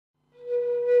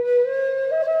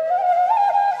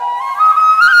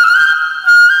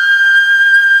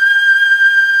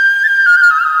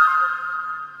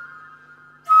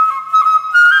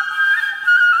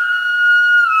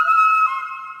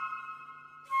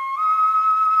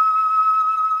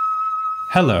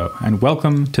Hello, and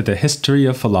welcome to the History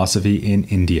of Philosophy in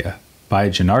India by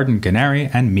Jonardon Ganeri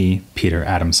and me, Peter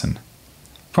Adamson.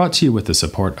 Brought to you with the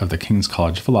support of the King's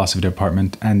College Philosophy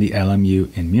Department and the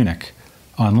LMU in Munich,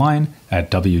 online at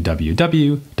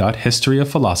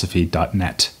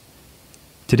www.historyofphilosophy.net.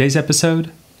 Today's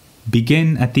episode,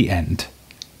 Begin at the End,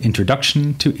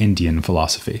 Introduction to Indian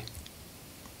Philosophy.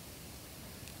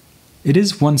 It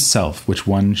is oneself which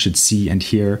one should see and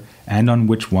hear, and on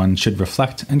which one should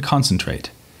reflect and concentrate.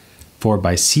 For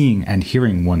by seeing and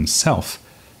hearing oneself,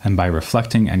 and by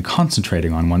reflecting and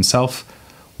concentrating on oneself,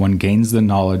 one gains the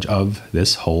knowledge of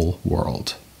this whole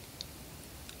world.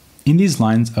 In these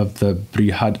lines of the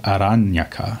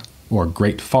Brihadaranyaka, or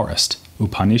Great Forest,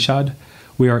 Upanishad,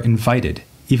 we are invited,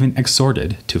 even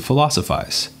exhorted, to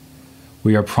philosophize.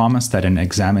 We are promised that an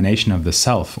examination of the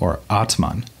self, or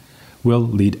Atman, will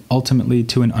lead ultimately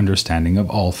to an understanding of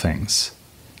all things.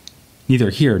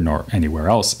 Neither here nor anywhere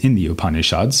else in the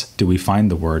Upanishads do we find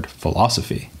the word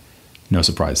philosophy. No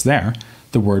surprise there,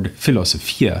 the word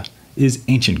philosophia is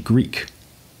ancient Greek.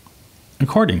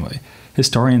 Accordingly,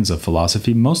 historians of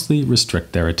philosophy mostly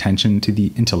restrict their attention to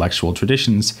the intellectual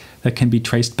traditions that can be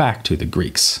traced back to the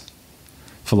Greeks.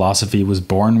 Philosophy was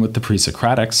born with the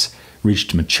pre-Socratics,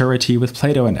 reached maturity with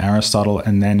Plato and Aristotle,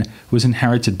 and then was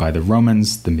inherited by the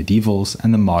Romans, the medievals,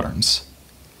 and the moderns.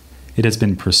 It has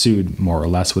been pursued more or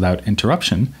less without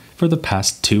interruption for the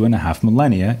past 2.5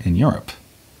 millennia in Europe.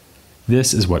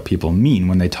 This is what people mean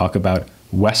when they talk about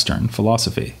Western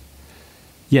philosophy.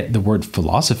 Yet the word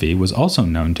philosophy was also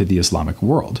known to the Islamic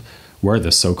world, where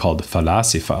the so-called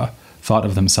falasifa thought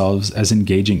of themselves as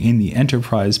engaging in the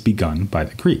enterprise begun by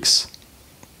the Greeks.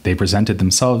 They presented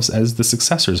themselves as the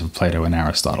successors of Plato and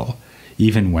Aristotle,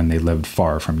 even when they lived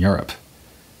far from Europe.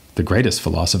 The greatest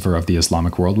philosopher of the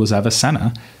Islamic world was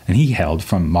Avicenna, and he hailed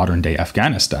from modern-day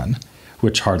Afghanistan,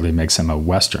 which hardly makes him a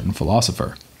Western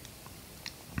philosopher.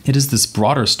 It is this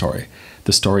broader story,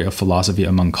 the story of philosophy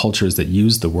among cultures that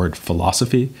use the word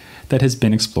philosophy, that has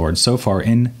been explored so far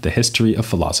in the History of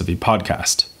Philosophy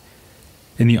podcast.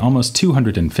 In the almost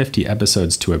 250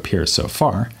 episodes to appear so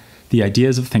far, the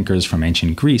ideas of thinkers from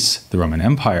ancient Greece, the Roman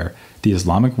Empire, the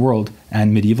Islamic world,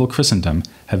 and medieval Christendom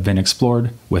have been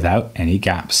explored without any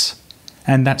gaps.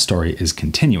 And that story is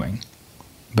continuing.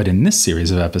 But in this series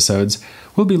of episodes,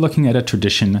 we'll be looking at a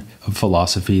tradition of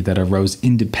philosophy that arose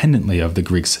independently of the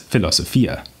Greeks'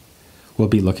 philosophia. We'll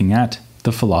be looking at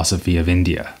the philosophy of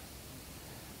India.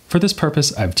 For this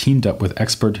purpose, I've teamed up with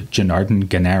expert Jonardon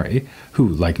Ganeri, who,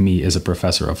 like me, is a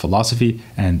professor of philosophy,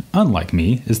 and, unlike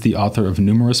me, is the author of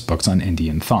numerous books on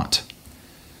Indian thought.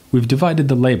 We've divided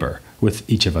the labor, with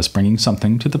each of us bringing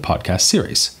something to the podcast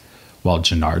series. While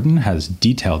Jonardon has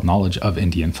detailed knowledge of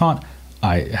Indian thought,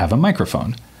 I have a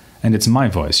microphone, and it's my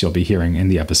voice you'll be hearing in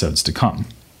the episodes to come.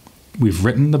 We've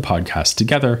written the podcast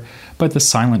together, but the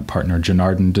silent partner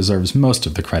Jonardon deserves most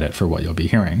of the credit for what you'll be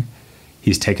hearing.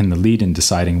 He's taken the lead in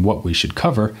deciding what we should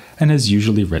cover and has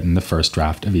usually written the first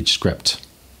draft of each script.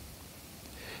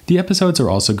 The episodes are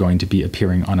also going to be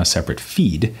appearing on a separate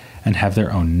feed and have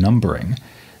their own numbering.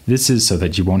 This is so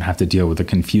that you won't have to deal with a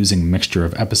confusing mixture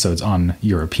of episodes on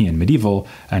European medieval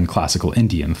and classical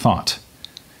Indian thought.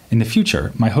 In the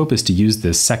future, my hope is to use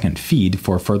this second feed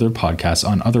for further podcasts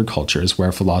on other cultures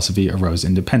where philosophy arose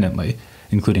independently,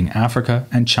 including Africa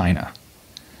and China.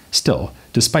 Still,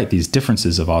 despite these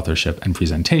differences of authorship and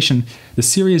presentation, the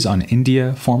series on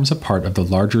India forms a part of the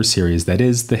larger series that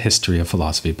is the History of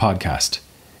Philosophy podcast.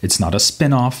 It's not a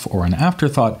spin-off or an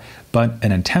afterthought, but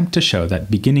an attempt to show that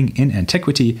beginning in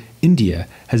antiquity, India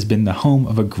has been the home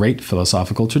of a great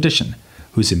philosophical tradition,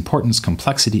 whose importance,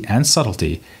 complexity, and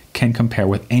subtlety can compare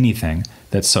with anything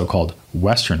that so-called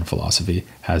Western philosophy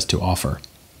has to offer.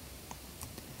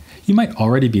 You might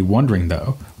already be wondering,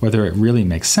 though, whether it really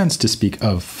makes sense to speak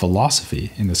of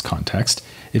philosophy in this context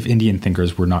if Indian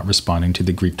thinkers were not responding to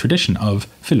the Greek tradition of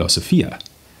philosophia.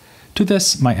 To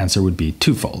this, my answer would be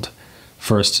twofold.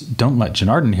 First, don't let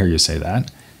Jonardon hear you say that.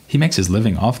 He makes his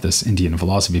living off this Indian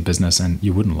philosophy business, and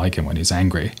you wouldn't like him when he's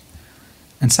angry.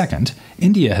 And second,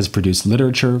 India has produced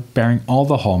literature bearing all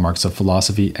the hallmarks of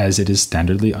philosophy as it is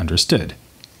standardly understood.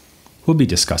 We'll be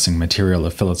discussing material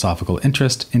of philosophical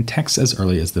interest in texts as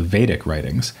early as the Vedic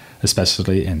writings,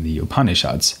 especially in the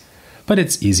Upanishads, but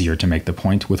it's easier to make the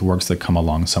point with works that come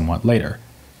along somewhat later.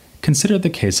 Consider the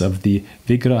case of the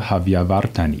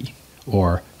Vigrahavyavartani,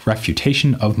 or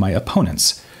Refutation of My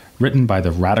Opponents, written by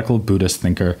the radical Buddhist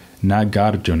thinker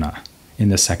Nagarjuna in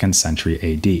the 2nd century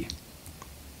AD.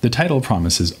 The title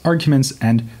promises arguments,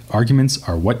 and arguments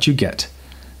are what you get.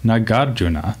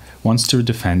 Nagarjuna wants to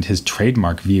defend his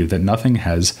trademark view that nothing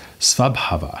has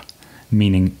svabhava,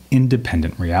 meaning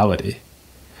independent reality.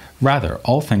 Rather,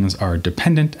 all things are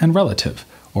dependent and relative,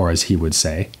 or as he would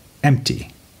say, empty.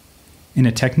 In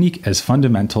a technique as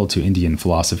fundamental to Indian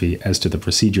philosophy as to the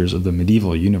procedures of the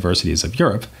medieval universities of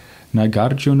Europe,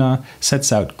 Nagarjuna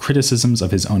sets out criticisms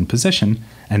of his own position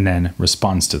and then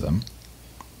responds to them.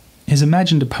 His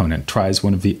imagined opponent tries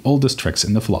one of the oldest tricks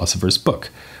in the philosopher's book,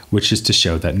 which is to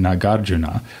show that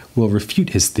Nagarjuna will refute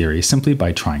his theory simply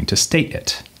by trying to state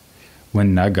it.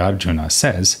 When Nagarjuna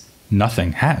says,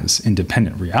 "Nothing has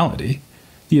independent reality,"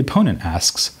 the opponent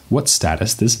asks what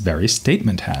status this very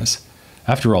statement has.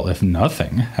 After all, if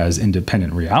nothing has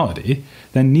independent reality,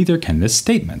 then neither can this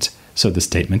statement, so the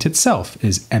statement itself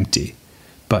is empty.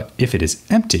 But if it is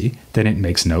empty, then it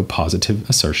makes no positive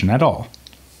assertion at all.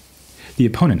 The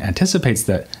opponent anticipates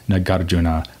that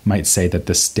Nagarjuna might say that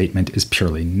this statement is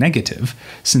purely negative,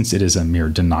 since it is a mere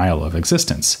denial of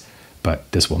existence.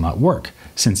 But this will not work,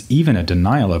 since even a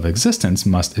denial of existence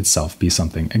must itself be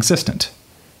something existent.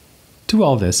 To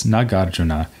all this,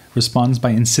 Nagarjuna responds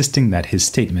by insisting that his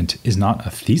statement is not a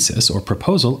thesis or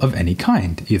proposal of any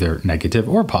kind, either negative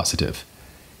or positive.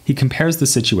 He compares the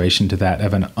situation to that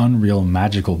of an unreal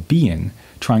magical being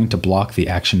trying to block the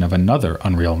action of another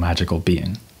unreal magical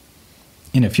being.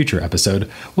 In a future episode,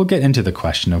 we'll get into the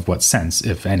question of what sense,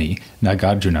 if any,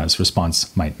 Nagarjuna's response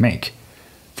might make.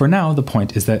 For now, the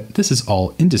point is that this is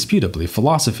all indisputably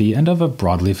philosophy and of a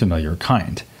broadly familiar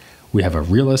kind. We have a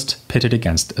realist pitted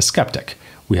against a skeptic.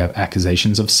 We have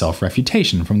accusations of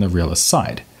self-refutation from the realist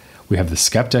side. We have the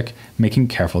skeptic making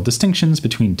careful distinctions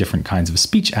between different kinds of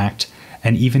speech act,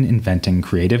 and even inventing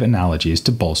creative analogies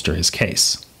to bolster his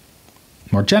case.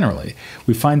 More generally,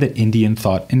 we find that Indian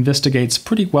thought investigates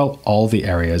pretty well all the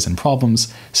areas and problems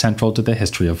central to the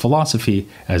history of philosophy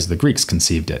as the Greeks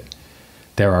conceived it.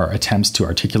 There are attempts to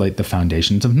articulate the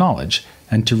foundations of knowledge,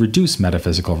 and to reduce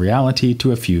metaphysical reality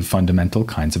to a few fundamental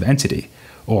kinds of entity,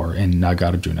 or in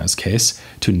Nagarjuna's case,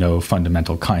 to no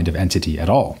fundamental kind of entity at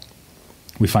all.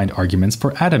 We find arguments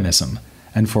for atomism,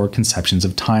 and for conceptions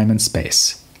of time and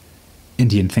space.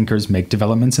 Indian thinkers make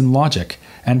developments in logic,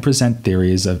 and present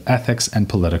theories of ethics and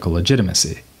political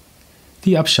legitimacy.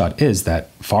 The upshot is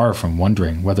that, far from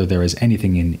wondering whether there is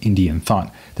anything in Indian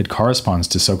thought that corresponds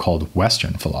to so-called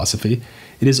Western philosophy,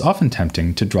 it is often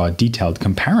tempting to draw detailed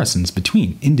comparisons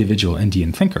between individual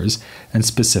Indian thinkers and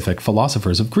specific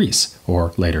philosophers of Greece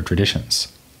or later traditions.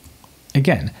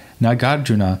 Again,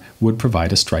 Nagarjuna would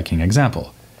provide a striking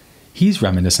example. He's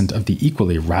reminiscent of the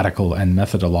equally radical and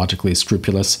methodologically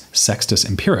scrupulous Sextus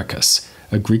Empiricus,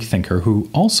 a Greek thinker who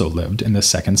also lived in the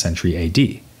 2nd century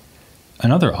AD.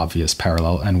 Another obvious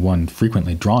parallel, and one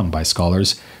frequently drawn by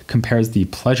scholars, compares the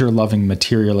pleasure-loving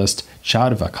materialist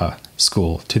Charvaka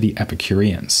school to the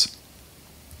Epicureans.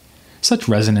 Such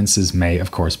resonances may,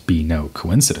 of course, be no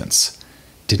coincidence.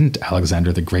 Didn't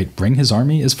Alexander the Great bring his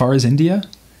army as far as India?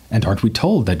 And aren't we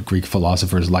told that Greek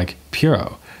philosophers like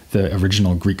Pyrrho, the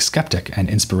original Greek skeptic and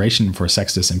inspiration for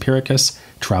Sextus Empiricus,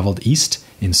 traveled east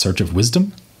in search of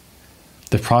wisdom?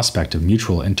 The prospect of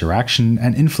mutual interaction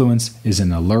and influence is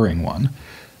an alluring one,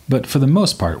 but for the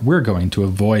most part we're going to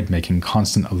avoid making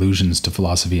constant allusions to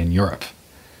philosophy in Europe.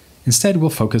 Instead, we'll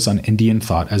focus on Indian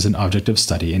thought as an object of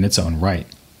study in its own right.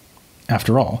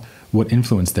 After all, what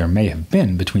influence there may have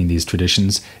been between these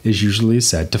traditions is usually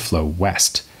said to flow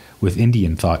west, with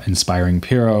Indian thought inspiring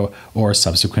Pyrrho or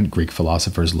subsequent Greek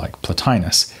philosophers like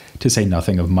Plotinus, to say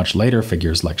nothing of much later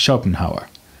figures like Schopenhauer.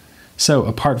 So,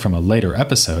 apart from a later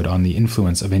episode on the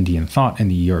influence of Indian thought in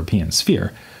the European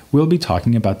sphere, we'll be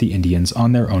talking about the Indians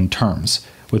on their own terms,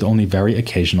 with only very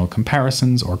occasional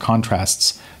comparisons or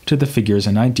contrasts to the figures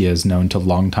and ideas known to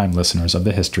longtime listeners of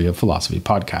the History of Philosophy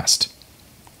podcast.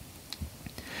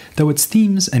 Though its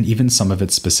themes and even some of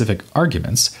its specific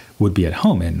arguments would be at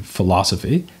home in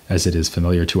philosophy, as it is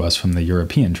familiar to us from the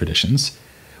European traditions,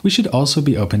 we should also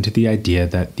be open to the idea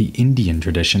that the Indian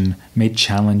tradition may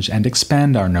challenge and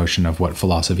expand our notion of what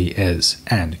philosophy is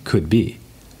and could be.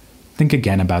 Think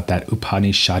again about that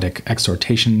Upanishadic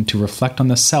exhortation to reflect on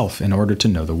the self in order to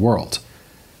know the world.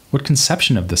 What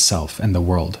conception of the self and the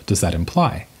world does that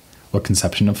imply? What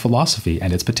conception of philosophy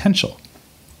and its potential?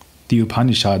 The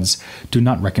Upanishads do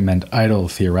not recommend idle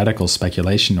theoretical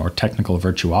speculation or technical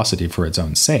virtuosity for its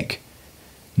own sake.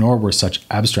 Nor were such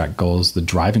abstract goals the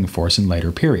driving force in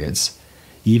later periods.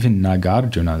 Even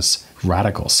Nagarjuna's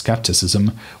radical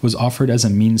skepticism was offered as a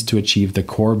means to achieve the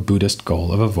core Buddhist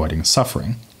goal of avoiding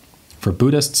suffering. For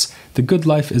Buddhists, the good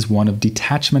life is one of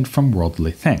detachment from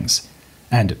worldly things.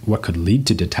 And what could lead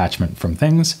to detachment from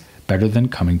things better than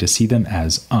coming to see them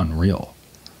as unreal?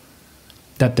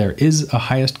 That there is a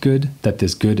highest good, that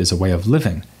this good is a way of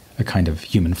living, a kind of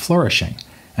human flourishing,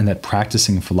 and that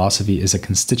practicing philosophy is a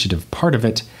constitutive part of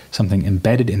it, something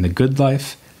embedded in the good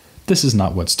life, this is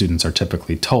not what students are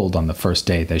typically told on the first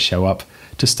day they show up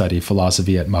to study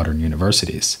philosophy at modern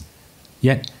universities.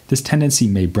 Yet, this tendency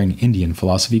may bring Indian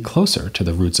philosophy closer to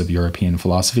the roots of European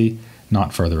philosophy,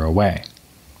 not further away.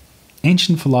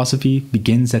 Ancient philosophy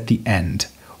begins at the end,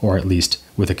 or at least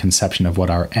with a conception of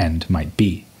what our end might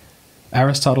be.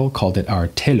 Aristotle called it our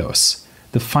telos,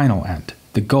 the final end,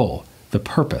 the goal, the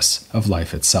purpose of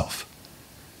life itself.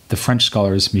 The French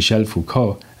scholars Michel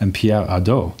Foucault and Pierre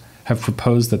Hadot have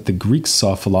proposed that the Greeks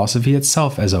saw philosophy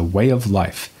itself as a way of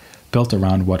life, built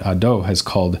around what Hadot has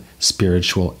called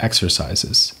spiritual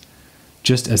exercises.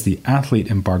 Just as the athlete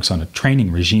embarks on a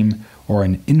training regime or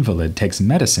an invalid takes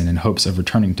medicine in hopes of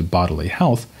returning to bodily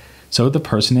health, so the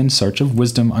person in search of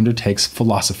wisdom undertakes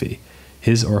philosophy,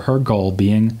 his or her goal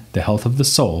being the health of the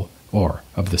soul or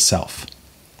of the self.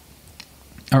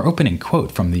 Our opening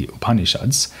quote from the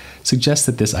Upanishads suggests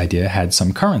that this idea had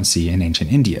some currency in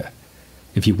ancient India.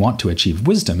 If you want to achieve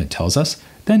wisdom, it tells us,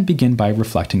 then begin by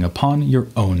reflecting upon your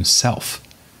own self.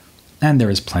 And there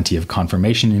is plenty of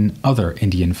confirmation in other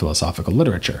Indian philosophical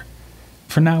literature.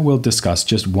 For now, we'll discuss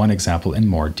just one example in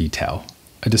more detail,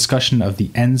 a discussion of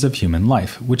the ends of human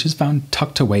life, which is found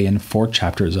tucked away in 4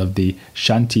 chapters of the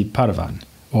Shanti Parvan,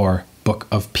 or Book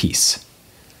of Peace.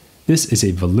 This is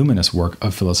a voluminous work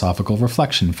of philosophical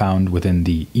reflection found within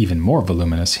the even more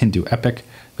voluminous Hindu epic,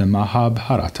 the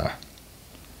Mahabharata.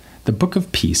 The Book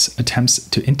of Peace attempts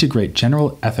to integrate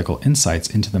general ethical insights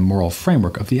into the moral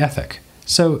framework of the ethic,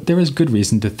 so there is good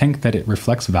reason to think that it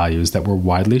reflects values that were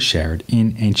widely shared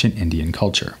in ancient Indian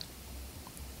culture.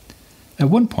 At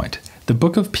one point, the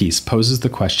Book of Peace poses the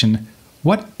question,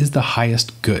 what is the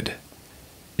highest good?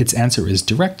 Its answer is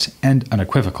direct and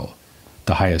unequivocal.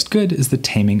 The highest good is the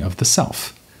taming of the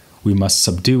self. We must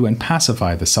subdue and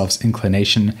pacify the self's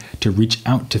inclination to reach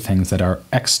out to things that are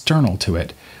external to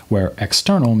it, where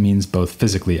external means both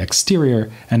physically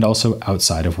exterior and also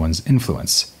outside of one's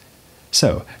influence.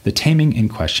 So, the taming in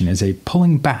question is a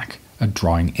pulling back, a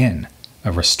drawing in,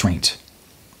 a restraint.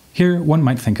 Here, one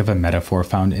might think of a metaphor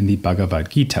found in the Bhagavad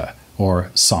Gita,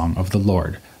 or Song of the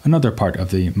Lord, another part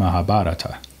of the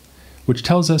Mahabharata, which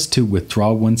tells us to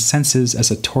withdraw one's senses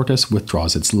as a tortoise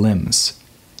withdraws its limbs.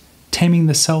 Taming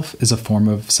the self is a form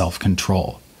of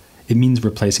self-control. It means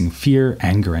replacing fear,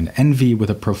 anger, and envy with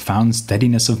a profound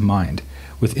steadiness of mind,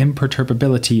 with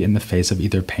imperturbability in the face of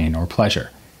either pain or pleasure.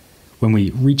 When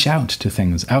we reach out to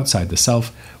things outside the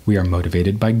self, we are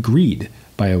motivated by greed,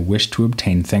 by a wish to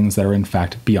obtain things that are in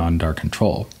fact beyond our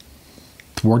control.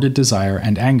 Thwarted desire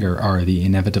and anger are the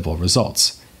inevitable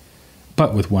results.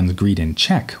 But with one's greed in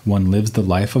check, one lives the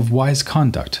life of wise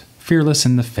conduct, fearless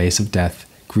in the face of death,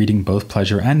 greeting both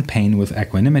pleasure and pain with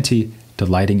equanimity,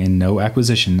 delighting in no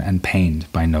acquisition and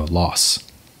pained by no loss.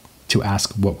 To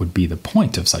ask what would be the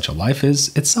point of such a life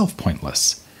is itself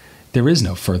pointless. There is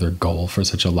no further goal for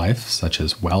such a life, such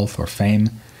as wealth or fame,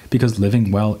 because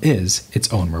living well is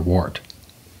its own reward.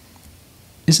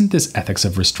 Isn't this ethics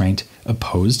of restraint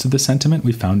opposed to the sentiment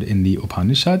we found in the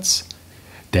Upanishads?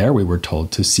 There we were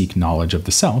told to seek knowledge of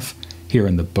the self. Here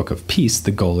in the Book of Peace,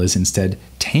 the goal is instead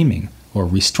taming or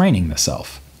restraining the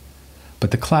self.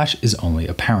 But the clash is only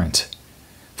apparent.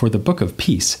 For the Book of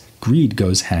Peace, greed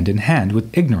goes hand in hand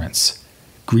with ignorance.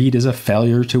 Greed is a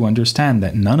failure to understand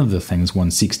that none of the things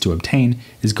one seeks to obtain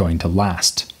is going to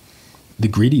last. The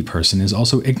greedy person is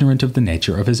also ignorant of the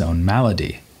nature of his own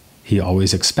malady. He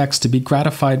always expects to be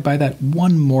gratified by that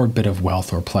one more bit of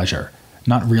wealth or pleasure,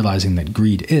 not realizing that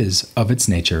greed is, of its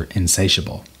nature,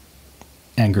 insatiable.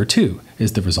 Anger, too,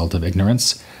 is the result of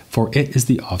ignorance, for it is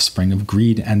the offspring of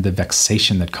greed and the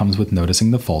vexation that comes with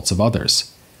noticing the faults of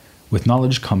others. With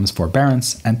knowledge comes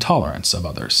forbearance and tolerance of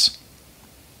others.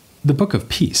 The Book of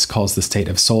Peace calls the state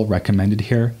of soul recommended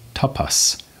here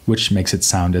tapas, which makes it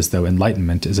sound as though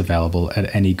enlightenment is available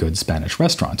at any good Spanish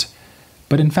restaurant.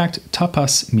 But in fact,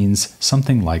 tapas means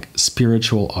something like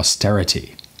spiritual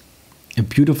austerity. A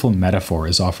beautiful metaphor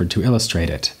is offered to illustrate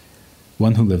it.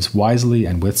 One who lives wisely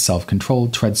and with self-control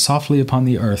treads softly upon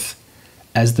the earth,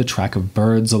 as the track of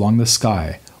birds along the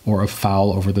sky or of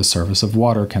fowl over the surface of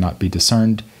water cannot be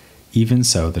discerned, even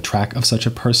so the track of such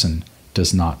a person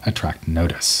does not attract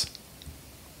notice.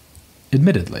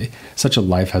 Admittedly, such a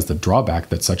life has the drawback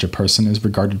that such a person is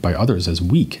regarded by others as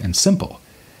weak and simple.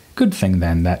 Good thing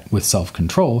then that with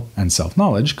self-control and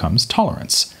self-knowledge comes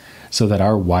tolerance, so that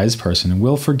our wise person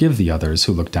will forgive the others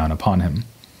who look down upon him.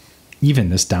 Even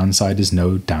this downside is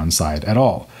no downside at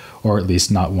all, or at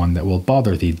least not one that will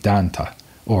bother the danta,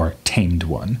 or tamed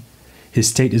one. His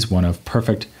state is one of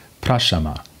perfect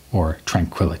prashama, or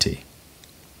tranquility.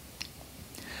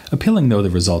 Appealing though the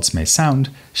results may sound,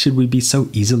 should we be so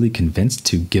easily convinced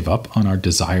to give up on our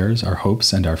desires, our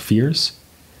hopes, and our fears?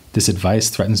 This advice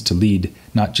threatens to lead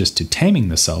not just to taming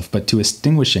the self, but to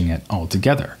extinguishing it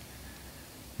altogether.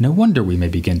 No wonder we may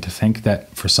begin to think that,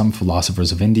 for some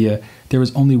philosophers of India, there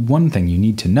is only one thing you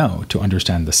need to know to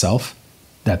understand the self,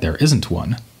 that there isn't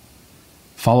one.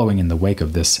 Following in the wake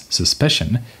of this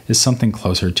suspicion is something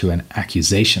closer to an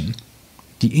accusation.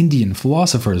 The Indian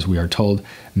philosophers, we are told,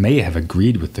 may have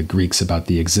agreed with the Greeks about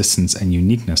the existence and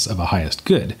uniqueness of a highest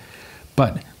good,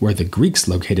 but where the Greeks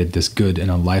located this good in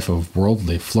a life of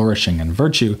worldly flourishing and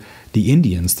virtue, the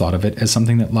Indians thought of it as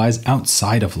something that lies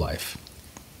outside of life.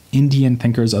 Indian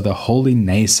thinkers are the holy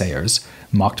naysayers,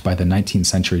 mocked by the 19th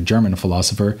century German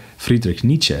philosopher Friedrich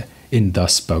Nietzsche in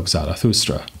Thus Spoke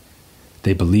Zarathustra.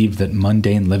 They believed that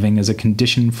mundane living is a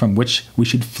condition from which we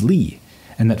should flee,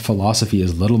 and that philosophy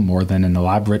is little more than an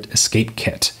elaborate escape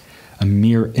kit, a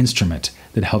mere instrument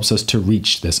that helps us to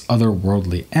reach this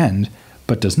otherworldly end,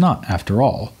 but does not, after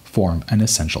all, form an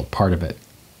essential part of it.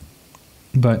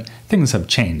 But things have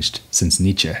changed since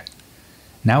Nietzsche.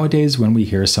 Nowadays, when we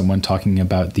hear someone talking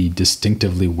about the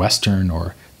distinctively Western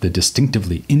or the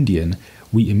distinctively Indian,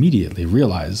 we immediately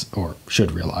realize, or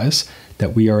should realize,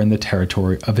 that we are in the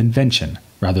territory of invention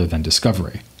rather than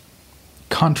discovery.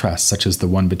 Contrasts such as the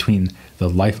one between the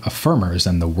life affirmers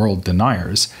and the world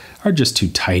deniers are just too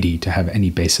tidy to have any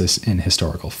basis in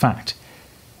historical fact.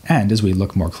 And as we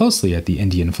look more closely at the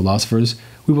Indian philosophers,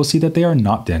 we will see that they are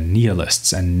not the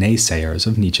nihilists and naysayers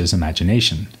of Nietzsche's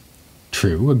imagination.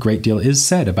 True, a great deal is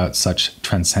said about such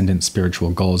transcendent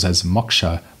spiritual goals as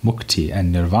moksha, mukti,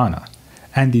 and nirvana,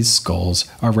 and these goals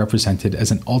are represented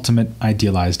as an ultimate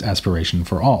idealized aspiration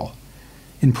for all.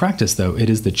 In practice, though, it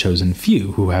is the chosen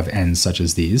few who have ends such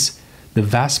as these. The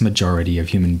vast majority of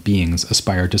human beings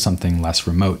aspire to something less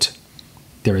remote.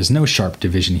 There is no sharp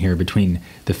division here between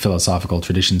the philosophical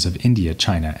traditions of India,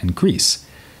 China, and Greece.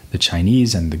 The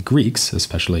Chinese and the Greeks,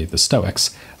 especially the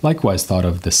Stoics, likewise thought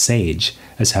of the sage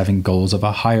as having goals of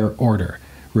a higher order,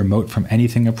 remote from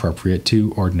anything appropriate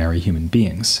to ordinary human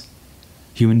beings.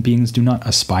 Human beings do not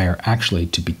aspire actually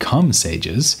to become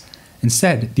sages.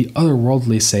 Instead, the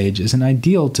otherworldly sage is an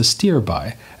ideal to steer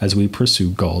by as we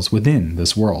pursue goals within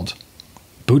this world.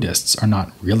 Buddhists are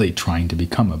not really trying to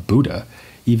become a Buddha,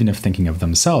 even if thinking of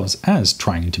themselves as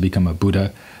trying to become a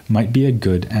Buddha might be a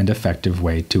good and effective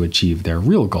way to achieve their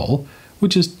real goal,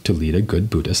 which is to lead a good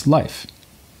Buddhist life.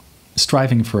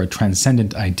 Striving for a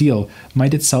transcendent ideal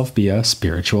might itself be a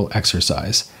spiritual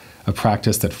exercise, a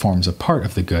practice that forms a part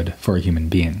of the good for a human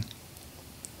being.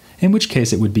 In which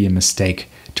case it would be a mistake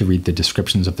to read the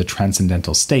descriptions of the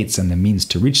transcendental states and the means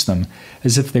to reach them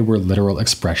as if they were literal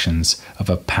expressions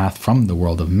of a path from the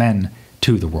world of men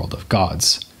to the world of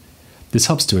gods. This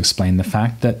helps to explain the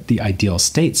fact that the ideal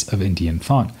states of Indian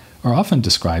thought are often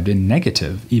described in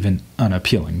negative, even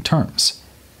unappealing terms.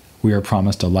 We are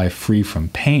promised a life free from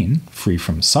pain, free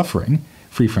from suffering,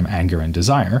 free from anger and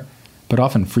desire, but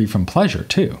often free from pleasure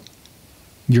too.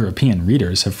 European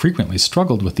readers have frequently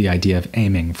struggled with the idea of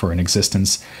aiming for an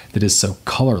existence that is so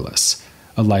colorless,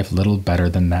 a life little better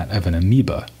than that of an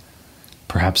amoeba.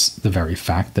 Perhaps the very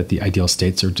fact that the ideal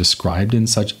states are described in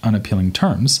such unappealing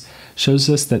terms shows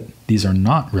us that these are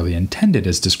not really intended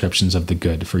as descriptions of the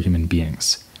good for human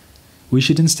beings. We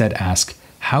should instead ask,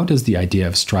 how does the idea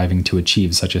of striving to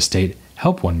achieve such a state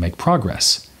help one make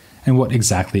progress? And what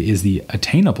exactly is the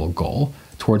attainable goal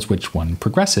towards which one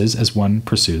progresses as one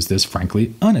pursues this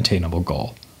frankly unattainable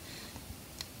goal?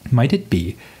 Might it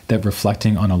be that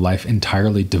reflecting on a life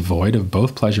entirely devoid of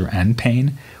both pleasure and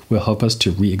pain will help us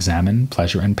to re-examine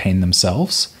pleasure and pain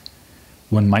themselves?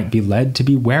 One might be led to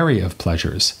be wary of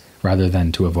pleasures, rather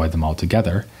than to avoid them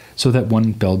altogether, so that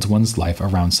one builds one's life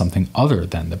around something other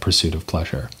than the pursuit of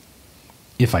pleasure.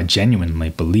 If I genuinely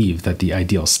believe that the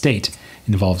ideal state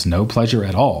involves no pleasure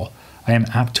at all, I am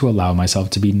apt to allow myself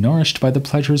to be nourished by the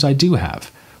pleasures I do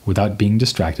have, without being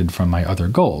distracted from my other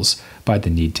goals by the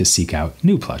need to seek out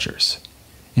new pleasures.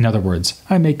 In other words,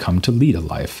 I may come to lead a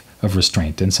life of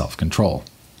restraint and self-control.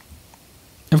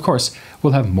 Of course,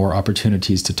 we'll have more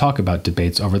opportunities to talk about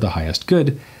debates over the highest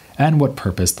good and what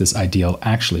purpose this ideal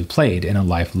actually played in a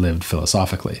life lived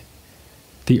philosophically.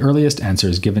 The earliest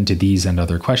answers given to these and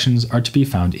other questions are to be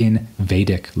found in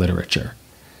Vedic literature.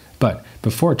 But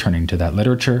before turning to that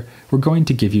literature, we're going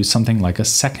to give you something like a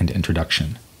second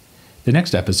introduction. The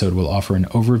next episode will offer an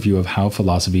overview of how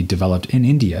philosophy developed in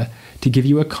India to give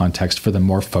you a context for the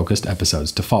more focused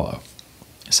episodes to follow.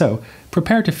 So,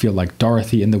 prepare to feel like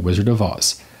Dorothy in The Wizard of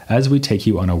Oz as we take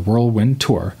you on a whirlwind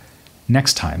tour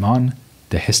next time on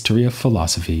The History of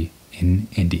Philosophy in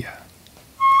India.